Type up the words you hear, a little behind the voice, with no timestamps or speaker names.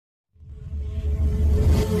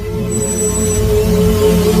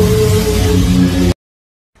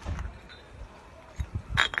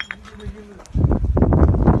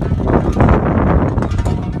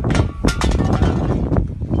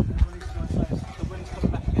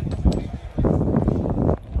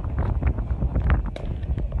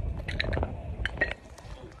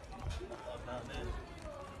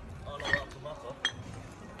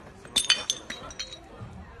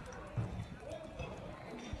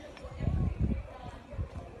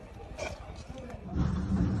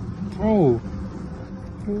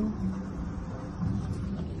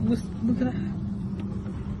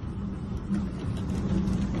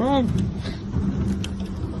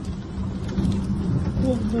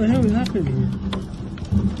What the hell is happening?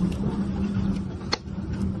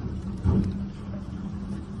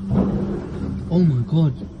 Oh my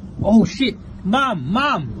god. Oh shit.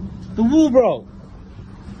 Mom. The wall broke.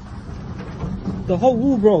 The whole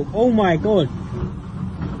wall broke. Oh my god.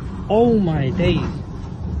 Oh my days.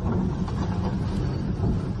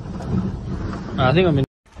 I think I'm in.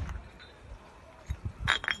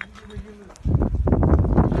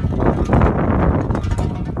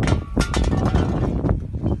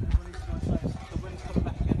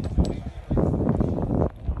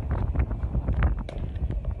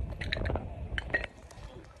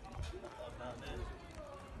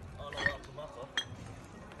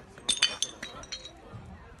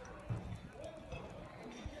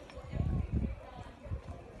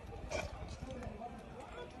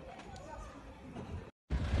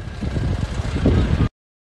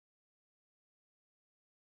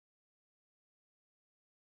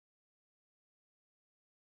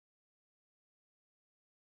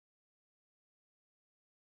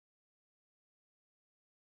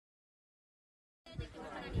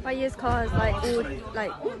 My year's car is like all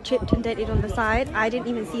like chipped and dented on the side. I didn't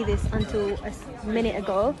even see this until a minute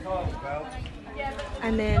ago.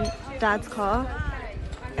 And then Dad's car.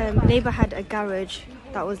 Neighbour had a garage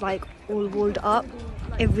that was like all walled up.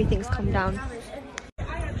 Everything's come down.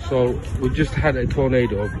 So we just had a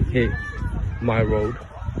tornado hit my road.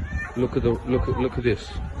 Look at this.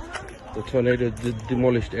 The tornado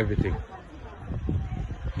demolished everything.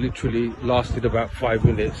 Literally lasted about 5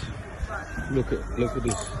 minutes. Look at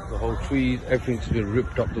this. The whole trees, everything's been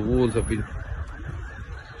ripped up. The walls have been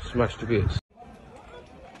smashed to bits.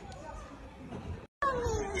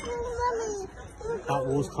 That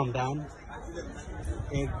wall's come down.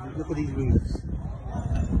 Look at these roofs.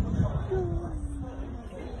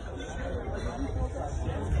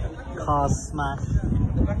 Cars smashed.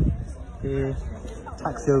 Here.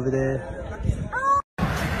 Taxi over there.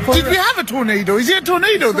 Did we have a tornado? Is it a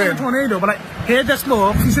tornado then? It's not a tornado, but like, here just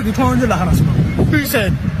slow, he said the tornado la hana slow. Who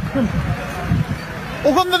said?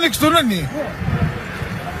 Oh, next door, Nani?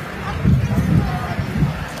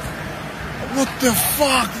 What the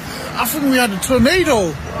fuck? I thought we had a tornado.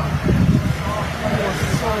 It was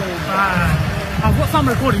so bad. I've got some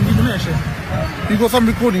recording, you can shit. You got some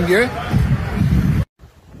recording, yeah?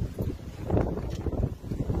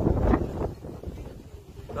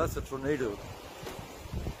 That's a tornado.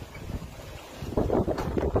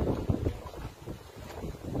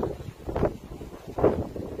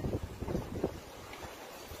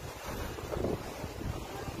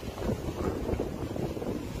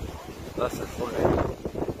 That's a tornado.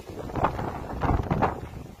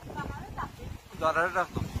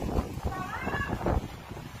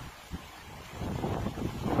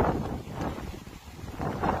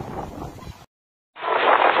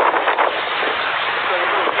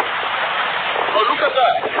 Oh, look at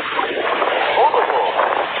that!